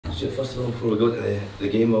Stuart, first of all, before we go to the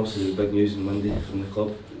game, obviously the big news on Monday from the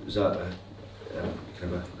club, was that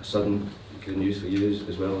kind of a sudden kind of news for you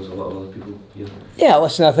as well as a lot of other people here? Yeah,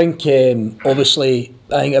 listen, I think obviously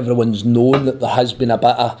I think everyone's known that there has been a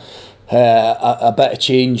bit of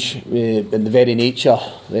change in the very nature.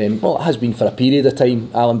 Well, it has been for a period of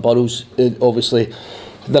time. Alan Burrows obviously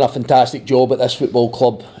done a fantastic job at this football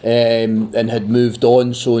club and had moved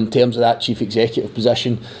on. So in terms of that chief executive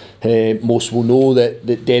position, most will know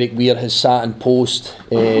that Derek Weir has sat in post,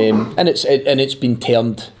 and it's been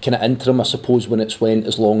termed kind of interim. I suppose when it's went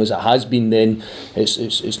as long as it has been, then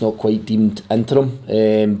it's not quite deemed interim.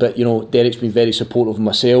 But you know, Derek's been very supportive of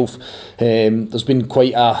myself. There's been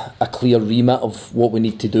quite a clear remit of what we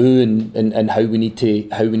need to do and how we need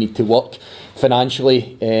to work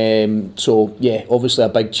financially. So yeah, obviously a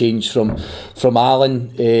big change from Alan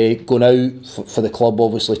going out for the club,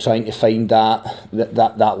 obviously trying to find that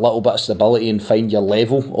little bit of stability and find your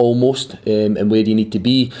level almost, and where you need to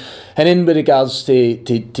be. And then with regards to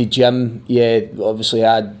Jim, yeah, obviously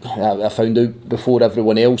I found out before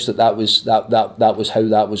everyone else that was how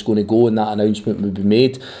that was going to go, and that announcement would be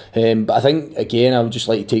made. But I think again, I would just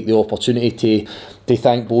like to take the opportunity to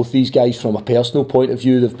thank both these guys from a personal point of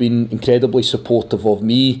view. They've been incredibly supportive of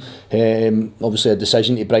me. Obviously a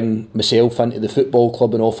decision to bring myself into the football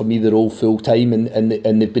club and offer me the role full time, and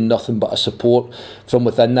they've been nothing but a support from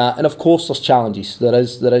within that. And of course there's challenges. There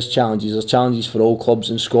is challenges. There's challenges for all clubs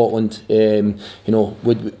in Scotland. You know,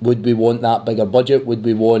 would we want that bigger budget? Would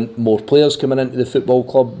we want more players coming into the football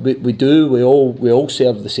club? We do. We all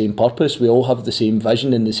serve the same purpose. We all have the same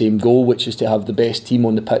vision and the same goal, which is to have the best team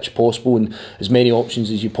on the pitch possible and as many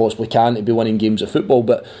options as you possibly can to be winning games of football.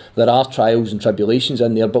 But there are trials and tribulations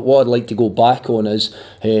in there. But what I'd like to go back on is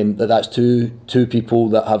that's two people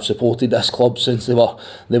that have supported this club since they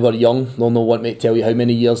were young. They'll not want me to tell you how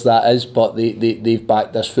many years that is, but they've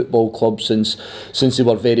backed this football club since they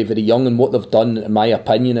were very, very young. And what they've done, in my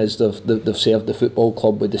opinion, is they've served the football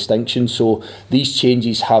club with distinction. So these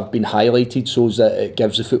changes have been highlighted so that it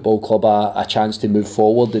gives the football club a chance to move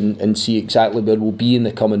forward and see exactly where we'll be in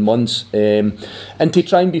the coming months, and to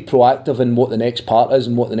try and be proactive in what the next part is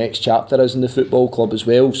and what the next chapter is in the football club as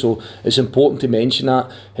well. So it's important to mention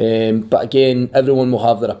that. But again, everyone will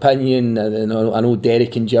have their opinion, and I know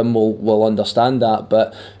Derek and Jim will understand that.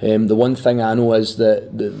 But the one thing I know is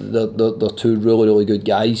that they're two really, really good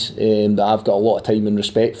guys that I've got a lot of time and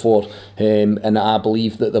respect for, and I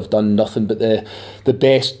believe that they've done nothing but the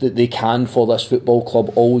best that they can for this football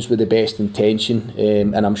club, always with the best intention,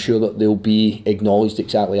 and I'm sure that they'll be acknowledged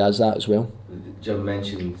exactly as that as well. Jim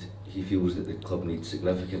mentioned he feels that the club needs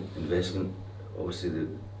significant investment. Obviously,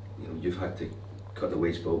 you've had to cut the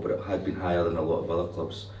wage bill, but it had been higher than a lot of other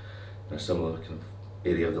clubs in a similar kind of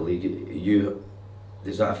area of the league.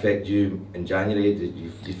 Does that affect you in January? Do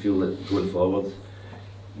you feel that going forward,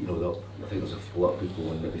 I think there's a lot of people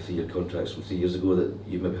on maybe 3-year contracts from 3 years ago, that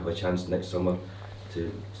you maybe have a chance next summer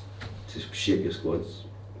to shape your squads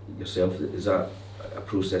yourself? Is that a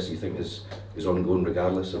process you think is ongoing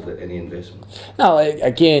regardless of any investment? No,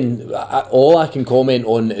 again, all I can comment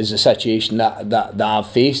on is the situation that I've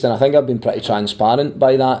faced, and I think I've been pretty transparent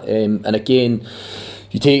by that. And again,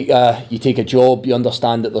 you take a job, you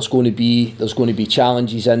understand that there's going to be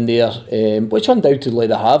challenges in there, which undoubtedly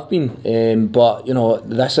there have been. But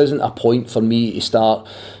this isn't a point for me to start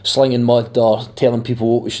slinging mud or telling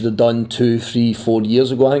people what we should have done 2, 3, 4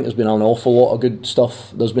 years ago. I think there's been an awful lot of good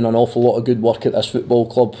stuff. There's been an awful lot of good work at this football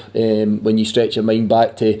club. When you stretch your mind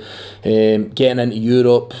back to getting into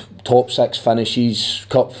Europe, top 6 finishes,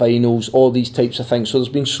 cup finals, all these types of things. So there's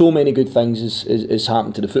been so many good things has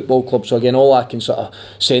happened to the football club. So again, all I can sort of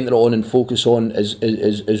centre on and focus on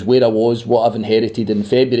is where I was, what I've inherited in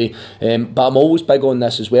February. But I'm always big on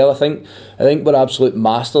this as well. I think we're absolute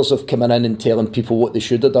masters of coming in and telling people what they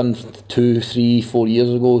should have done 2, 3, 4 years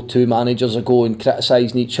ago, 2 managers ago, and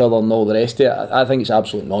criticising each other and all the rest of it. I think it's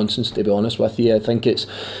absolute nonsense, to be honest with you. I think it's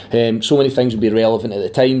so many things would be relevant at the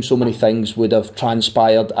time. So many things would have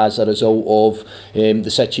transpired as a result of the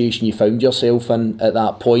situation you found yourself in at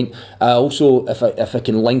that point. I also, if I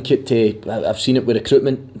can link it to, I've seen it with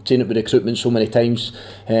recruitment so many times.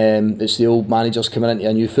 It's the old managers coming into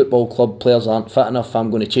a new football club, players aren't fit enough, I'm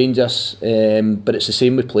going to change this. But it's the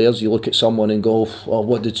same with players. You look at someone and go, oh,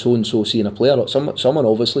 what did so and so see in a player? Someone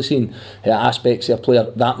obviously seen aspects of a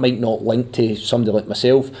player that might not link to somebody like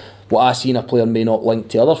myself. What I see in a player may not link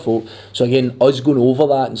to other folk. So again, us going over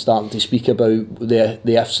that and starting to speak about the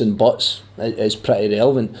ifs and buts, is pretty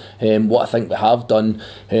relevant. What I think we have done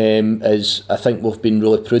is, I think we've been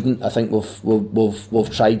really prudent. I think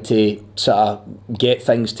we've tried to sort of get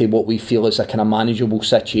things to what we feel is a kind of manageable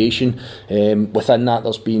situation. Within that,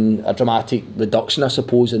 there's been a dramatic reduction, I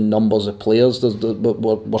suppose, in numbers of players.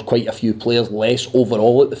 We're quite a few players less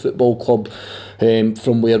overall at the football club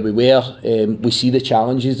from where we were. We see the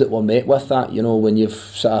challenges that we're met with that, you know, when you've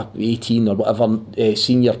sort of 18 or whatever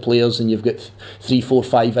senior players and you've got 3, 4,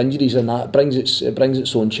 5 injuries, and that it brings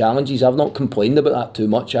its own challenges. I've not complained about that too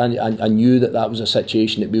much. I knew that was a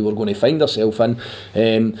situation that we were going to find ourselves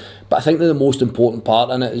in. But I think that the most important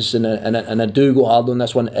part in it is, and I do go hard on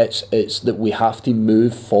this one, it's that we have to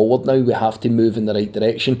move forward now. We have to move in the right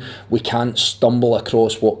direction. We can't stumble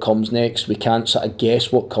across what comes next. We can't sort of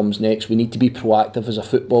guess what comes next. We need to be proactive as a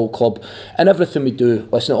football club in everything we do.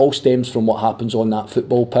 Listen, it all stems from what happens on that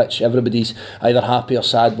football pitch. Everybody's either happy or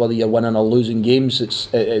sad whether you're winning or losing games.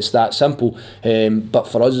 It's that simple. But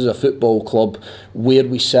for us as a football club, where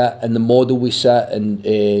we sit and the model we sit, and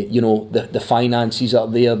you know, the finances are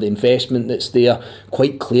there, the investment that's there,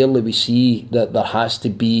 quite clearly we see that there has to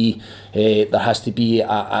be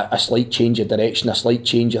a slight change of direction, a slight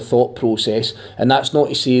change of thought process. And that's not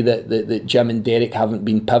to say that Jim and Derek haven't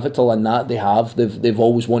been pivotal in that. They have. They've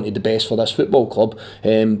always wanted the best for this football club,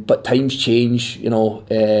 but times change, you know.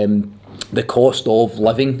 The cost of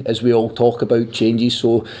living, as we all talk about, changes,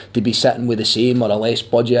 so to be sitting with the same or a less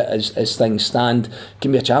budget as things stand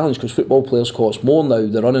can be a challenge, because football players cost more now.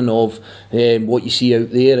 The running of what you see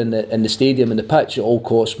out there in the stadium and the pitch, it all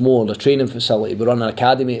costs more. The training facility, we run an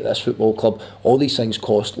academy at this football club, all these things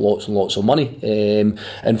cost lots and lots of money,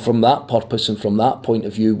 and from that purpose and from that point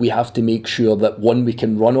of view, we have to make sure that, one, we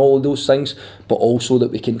can run all of those things, but also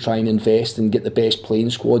that we can try and invest and get the best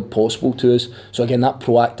playing squad possible to us. So again, that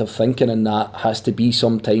proactive thinking, and that has to be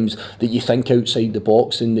sometimes that you think outside the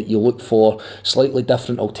box and that you look for slightly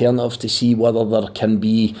different alternatives to see whether there can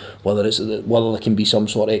be some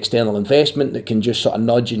sort of external investment that can just sort of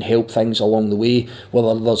nudge and help things along the way,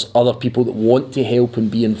 whether there's other people that want to help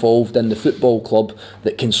and be involved in the football club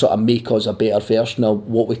that can sort of make us a better version of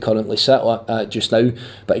what we currently sit at just now.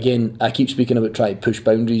 But again, I keep speaking about trying to push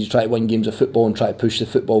boundaries, try to win games of football and try to push the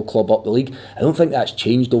football club up the league. I don't think that's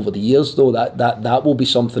changed over the years, though. That will be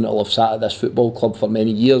something that will have sat at this football club for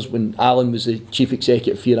many years. When Alan was the chief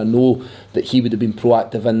executive here, I know that he would have been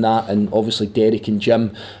proactive in that, and obviously Derek and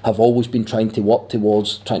Jim have always been trying to work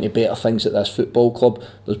towards trying to better things at this football club.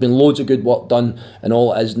 There's been loads of good work done, and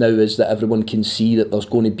all it is now is that everyone can see that there's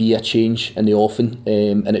going to be a change in the offing,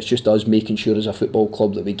 and it's just us making sure as a football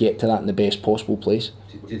club that we get to that in the best possible place.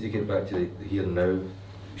 To get back to the here and now,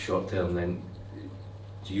 short term, then,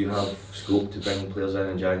 do you have scope to bring players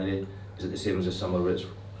in January? Is it the same as the summer, where it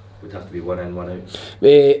would have to be one in, one out?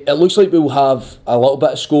 It looks like we'll have a little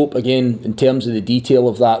bit of scope. Again, in terms of the detail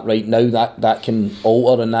of that right now, that can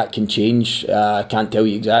alter and that can change. I can't tell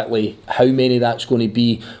you exactly how many that's going to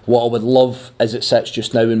be. What I would love as it sits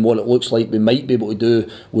just now and what it looks like we might be able to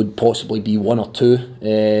do would possibly be 1 or 2.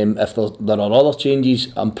 If there are other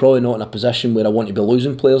changes, I'm probably not in a position where I want to be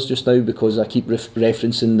losing players just now, because I keep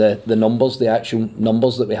referencing the numbers, the actual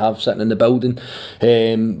numbers that we have sitting in the building.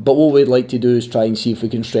 But what we'd like to do is try and see if we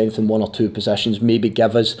can strengthen 1 or 2 positions, maybe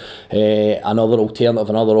give us another alternative,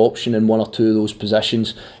 another option in 1 or 2 of those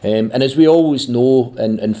positions. And as we always know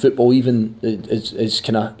in football, even as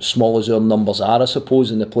kind of small as our numbers are, I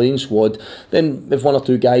suppose, in the playing squad, then if 1 or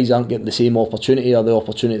 2 guys aren't getting the same opportunity or the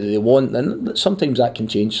opportunity they want, then sometimes that can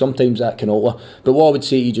change, sometimes that can alter. But what I would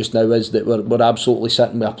say to you just now is that we're absolutely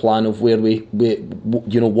sitting with a plan of where we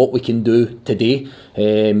you know, what we can do today,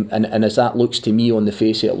 and as that looks to me on the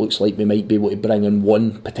face of it, looks like we might be able to bring in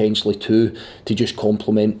 1, potentially 2, to just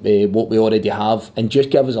complement what we already have, and just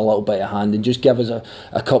give us a little bit of hand, and just give us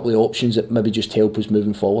a couple of options that maybe just help us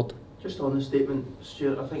moving forward. Just on the statement,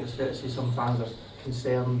 Stuart, I think it's fair to say some fans are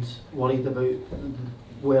concerned, worried about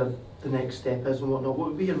where the next step is and whatnot. What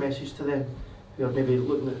would be your message to them who are maybe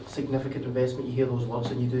looking at significant investment? You hear those words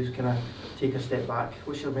and you do kind of take a step back.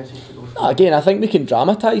 What's your message to those? Again, I think we can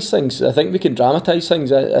dramatise things. I think that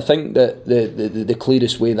the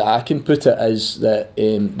clearest way that I can put it is that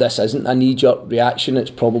this isn't a knee-jerk reaction. It's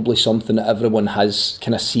probably something that everyone has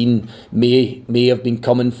kind of seen may have been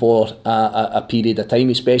coming for a period of time,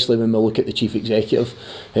 especially when we look at the chief executive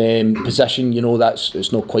position. You know,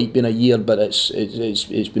 it's not quite been a year, but it's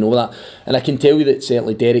been over that. And I can tell you that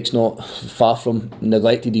certainly Derek's not far from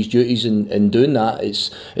neglected his duties in doing that.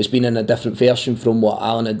 It's been in a different version from what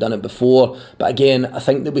Alan had done it before. But again, I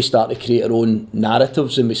think that we start to create our own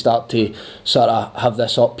narratives, and we start to sort of have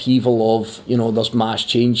this upheaval of, you know, there's mass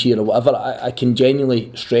change here or whatever. I can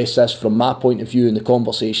genuinely stress this from my point of view in the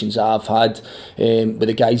conversations I've had with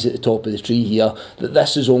the guys at the top of the tree here, that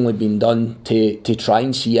this has only been done to try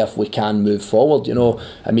and see if we can move forward. You know,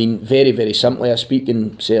 I mean, very, very simply, I speak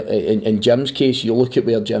in Jim's case. You look at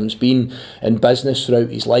where Jim's been in business throughout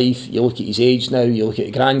his life, you look at his age now, you look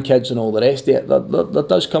at the grandkids and all the rest of it. There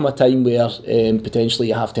does come a time where potentially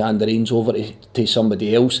you have to hand the reins over to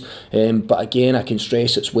somebody else. But again, I can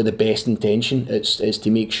stress it's with the best intention. It's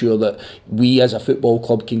to make sure that we as a football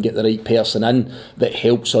club can get the right person in that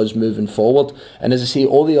helps us moving forward. And as I say,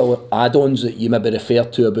 all the other add-ons that you maybe refer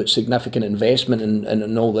to about significant investment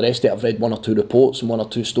and all the rest of it, I've read one or two reports and one or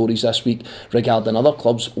two stories this week regarding other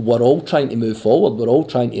clubs. We're all trying to move forward. We're all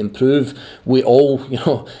trying to improve. We all, you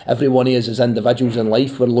know, every one of us as individuals in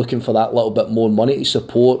life, we're looking for that little bit more money to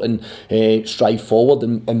support and strive forward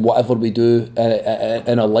in whatever we do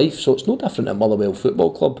in our life. So it's no different at Motherwell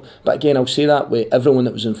Football Club. But again, I'll say that with everyone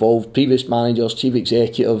that was involved, previous managers, chief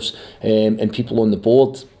executives and people on the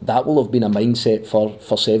board, that will have been a mindset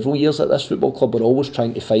for several years at this football club. We're always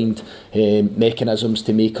trying to find mechanisms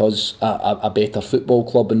to make us a better football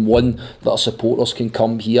club, and one that our supporters can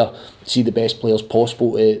come here, see the best players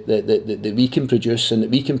possible that we can produce and that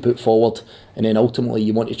we can put forward, and then ultimately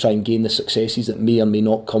you want to try and gain the successes that may or may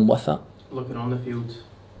not come with that. Looking on the field,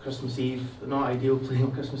 Christmas Eve, not ideal playing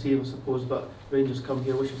on Christmas Eve, I suppose, but Rangers come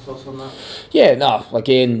here. What's your thoughts on that? Yeah, no,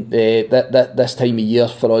 again, this time of year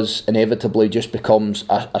for us inevitably just becomes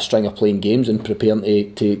a string of playing games and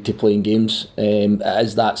preparing to playing games. It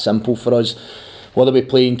is that simple for us. Whether we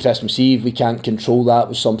play on Christmas Eve, we can't control that. It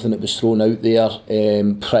was something that was thrown out there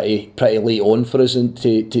pretty late on for us, and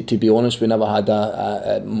to be honest, we never had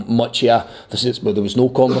much there was no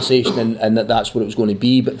conversation and that's what it was going to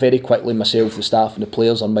be. But very quickly, myself, the staff and the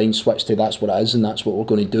players, our mind switched to that's what it is and that's what we're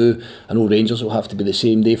going to do. I know Rangers will have to be the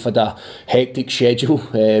same. They've had a hectic schedule,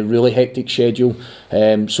 really hectic schedule.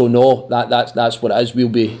 So no, that's what it is. We'll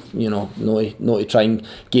be, you know, not to try and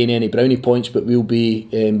gain any brownie points, but we'll be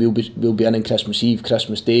in Christmas Eve,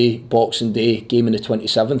 Christmas Day, Boxing Day, game on the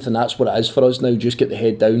 27th, and that's what it is for us now. Just get the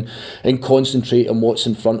head down and concentrate on what's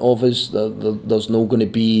in front of us. There's no going to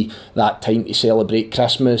be that time to celebrate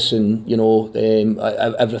Christmas and, you know,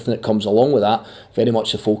 everything that comes along with that. Very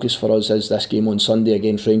much the focus for us is this game on Sunday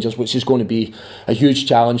against Rangers, which is going to be a huge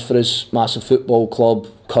challenge for us. Massive football club,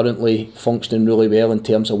 currently functioning really well in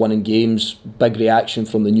terms of winning games. Big reaction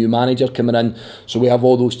from the new manager coming in, so we have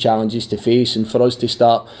all those challenges to face. And for us to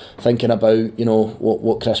start thinking about, you know,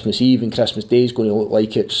 what Christmas Eve and Christmas Day is going to look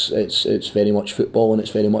like, it's very much football, and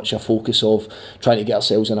it's very much a focus of trying to get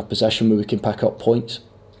ourselves in a position where we can pick up points.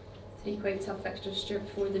 Three quite tough fixtures, Stuart,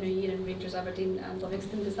 before the new year in Rangers, Aberdeen and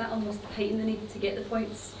Livingston. Does that almost heighten the need to get the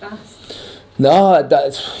points fast? No,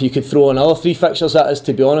 you could throw another three fixtures at us,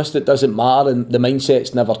 to be honest. It doesn't matter, and the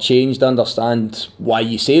mindset's never changed. I understand why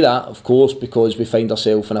you say that, of course, because we find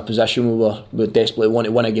ourselves in a position where we desperately want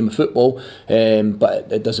to win a game of football,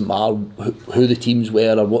 but it doesn't matter who the teams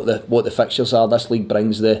were or what the fixtures are. This league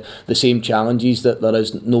brings the same challenges, that there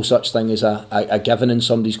is no such thing as a given and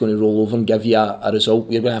somebody's going to roll over and give you a result.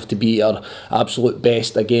 We're going to have to be our absolute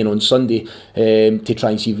best again on Sunday to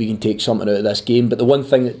try and see if we can take something out of this game. But the one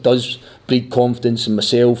thing that does breed confidence in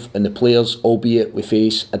myself and the players, albeit we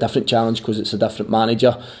face a different challenge because it's a different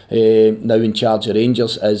manager now in charge of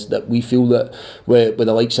Rangers, is that we feel that with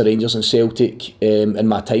the likes of Rangers and Celtic in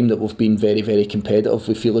my time, that we've been very, very competitive.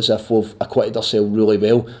 We feel as if we've acquitted ourselves really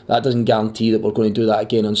well. That doesn't guarantee that we're going to do that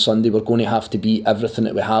again on Sunday. We're going to have to beat everything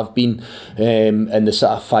that we have been in the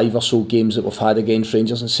sort of 5 or so games that we've had against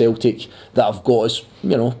Rangers and Celtic that have got us,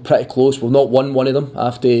 you know, pretty close. We've not won one of them. I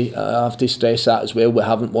have to stress that as well. We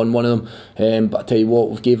haven't won one of them. But I tell you what,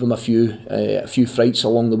 we've gave them a few frights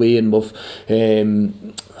along the way, and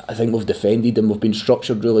I think we've defended and we've been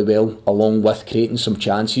structured really well, along with creating some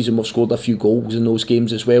chances, and we've scored a few goals in those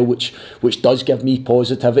games as well, which does give me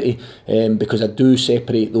positivity, because I do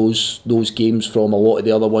separate those games from a lot of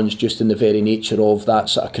the other ones just in the very nature of that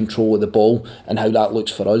sort of control of the ball and how that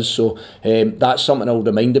looks for us. So that's something I'll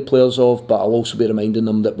remind the players of, but I'll also be reminding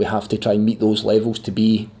them that we have to try and meet those levels to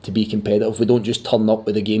be competitive. We don't just turn up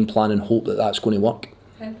with a game plan and hope that that's going to work.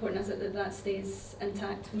 How important is it that stays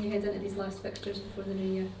intact when you head into these last fixtures before the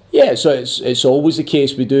new year? Yeah, so it's always the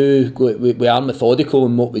case. We are methodical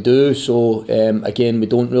in what we do. So again, we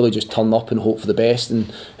don't really just turn up and hope for the best and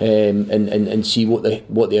see what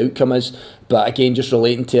the outcome is. But again, just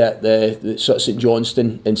relating to it, the sort of St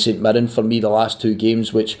Johnstone and St Mirren for me, the last 2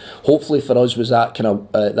 games, which hopefully for us was that kind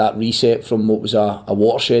of that reset from what was a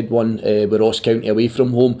watershed one with Ross County away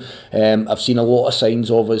from home. I've seen a lot of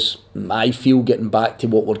signs of us, I feel, getting back to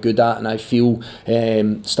what we're good at, and I feel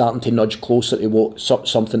starting to nudge closer to what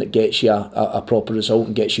something that gets you a proper result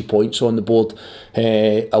and gets you points on the board.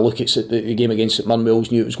 I look at the game against St Mirren, we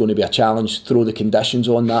always knew it was going to be a challenge. Throw the conditions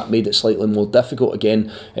on that made it slightly more difficult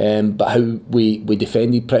again, but how we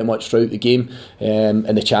defended pretty much throughout the game,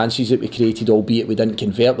 and the chances that we created, albeit we didn't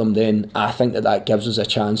convert them, then I think that gives us a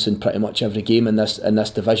chance in pretty much every game in this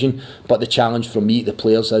division. But the challenge for me, the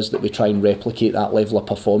players, is that we try and replicate that level of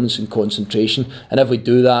performance and concentration, and if we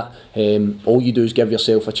do that, all you do is give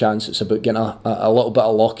yourself a chance. It's about getting a little bit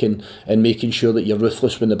of luck and making sure that you're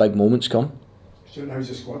ruthless when the big moments come. Stuart, how's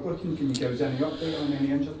the squad looking? Can you give us any update on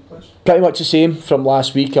any injured players? Pretty much the same from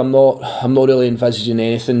last week. I'm not really envisaging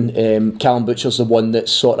anything. Callum Butcher's the one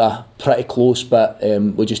that's sort of pretty close, but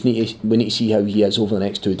we need to see how he is over the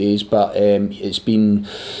next 2 days. But it's been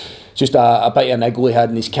just a bit of a niggle he had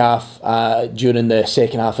in his calf during the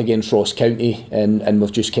second half against Ross County, and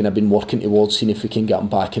we've just kind of been working towards seeing if we can get him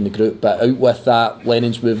back in the group. But out with that,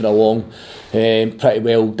 Lennon's moving along pretty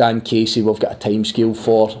well. Dan Casey we've got a time scale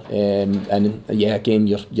for, and yeah, again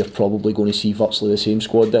you're probably going to see virtually the same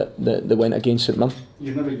squad that went against St Mirren.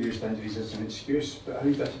 You've never used injuries as an excuse, but how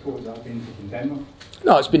difficult has that been to contend with?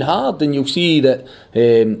 No, it's been hard, and you'll see that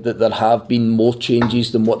that there have been more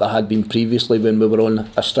changes than what there had been previously when we were on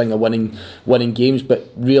a string of winning games.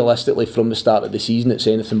 But realistically, from the start of the season, it's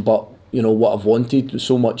anything but what I've wanted.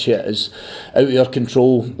 So much it is out of our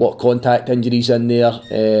control. A lot of contact injuries in there,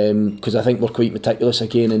 because I think we're quite meticulous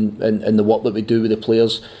again in the work that we do with the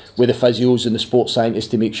players, with the physios and the sports scientists,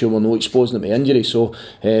 to make sure we're not exposing them to injury. So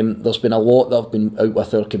there's been a lot that have been out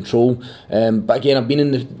with our control, but again, I've been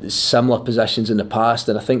in the similar positions in the past,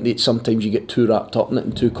 and I think that sometimes you get too wrapped up in it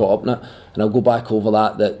and too caught up in it. And I'll go back over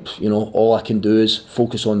that all I can do is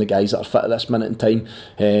focus on the guys that are fit at this minute in time,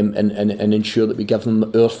 and ensure that we give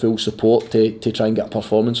them our full support to try and get a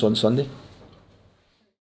performance on Sunday.